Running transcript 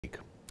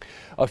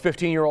A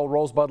 15-year-old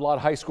Rosebud-Lott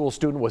High School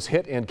student was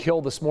hit and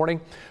killed this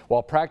morning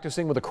while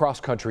practicing with a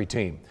cross-country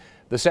team.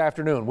 This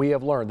afternoon, we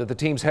have learned that the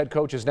team's head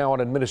coach is now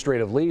on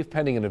administrative leave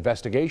pending an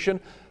investigation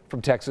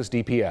from Texas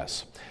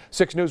DPS.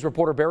 6 News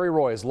reporter Barry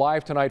Roy is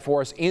live tonight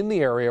for us in the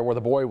area where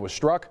the boy was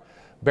struck.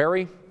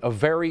 Barry, a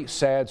very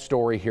sad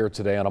story here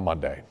today on a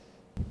Monday.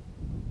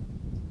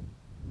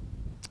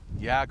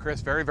 Yeah, Chris,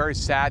 very, very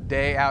sad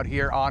day out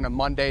here on a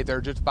Monday.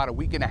 They're just about a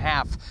week and a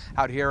half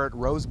out here at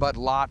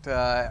Rosebud-Lott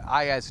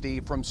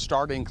ISD from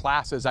starting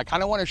classes. I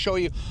kind of want to show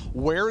you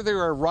where they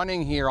were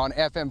running here on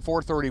FM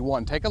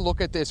 431. Take a look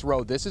at this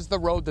road. This is the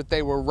road that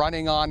they were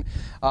running on.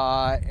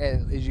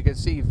 As you can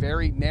see,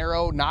 very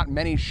narrow, not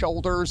many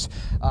shoulders,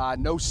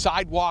 no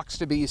sidewalks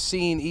to be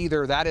seen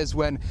either. That is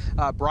when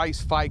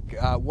Bryce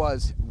Fikes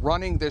was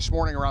running this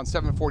morning around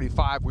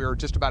 7:45. We were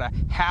just about a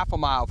half a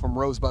mile from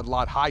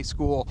Rosebud-Lott High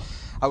School.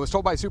 I was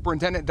told by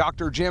Superintendent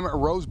Dr. Jim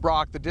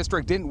Rosebrock the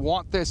district didn't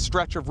want this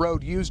stretch of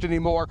road used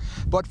anymore,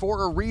 but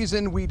for a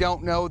reason we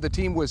don't know, the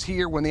team was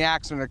here when the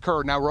accident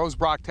occurred. Now,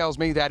 Rosebrock tells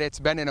me that it's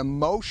been an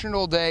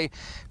emotional day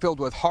filled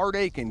with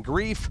heartache and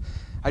grief.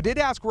 I did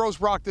ask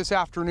Rosebrock this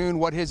afternoon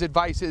what his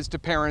advice is to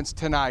parents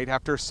tonight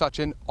after such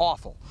an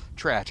awful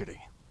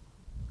tragedy.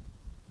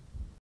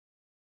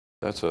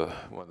 That's one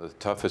of the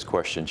toughest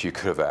questions you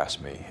could have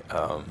asked me.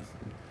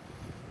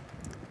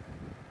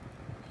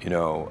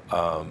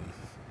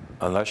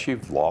 Unless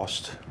you've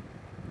lost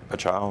a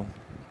child,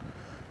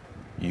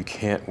 you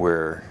can't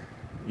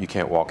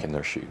walk in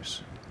their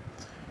shoes.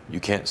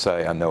 You can't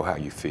say, I know how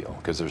you feel,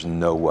 because there's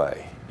no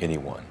way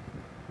anyone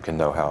can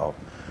know how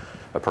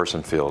a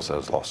person feels that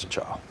has lost a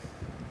child.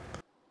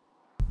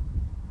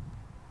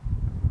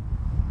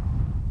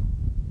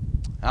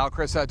 Now,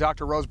 Chris,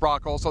 Dr.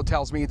 Rosebrock also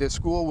tells me the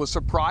school was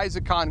surprised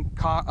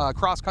the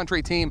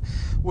cross-country team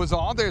was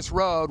on this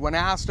road. When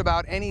asked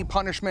about any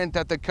punishment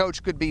that the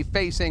coach could be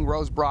facing,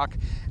 Rosebrock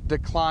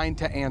declined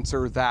to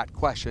answer that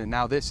question.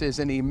 Now, this is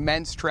an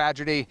immense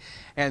tragedy,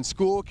 and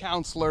school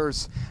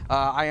counselors,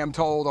 I am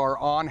told, are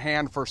on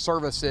hand for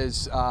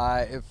services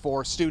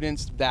for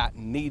students that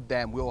need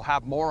them. We'll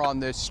have more on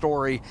this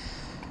story.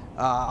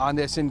 On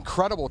this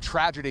incredible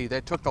tragedy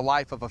that took the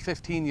life of a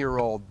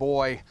 15-year-old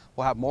boy.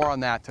 We'll have more on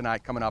that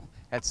tonight coming up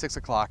at 6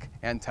 o'clock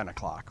and 10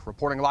 o'clock.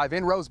 Reporting live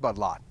in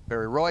Rosebud-Lott,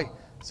 Barry Roy,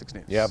 6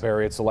 News. Yeah,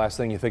 Barry, it's the last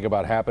thing you think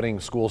about happening.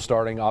 School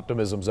starting,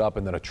 optimism's up,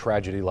 and then a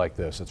tragedy like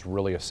this. It's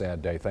really a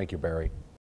sad day. Thank you, Barry.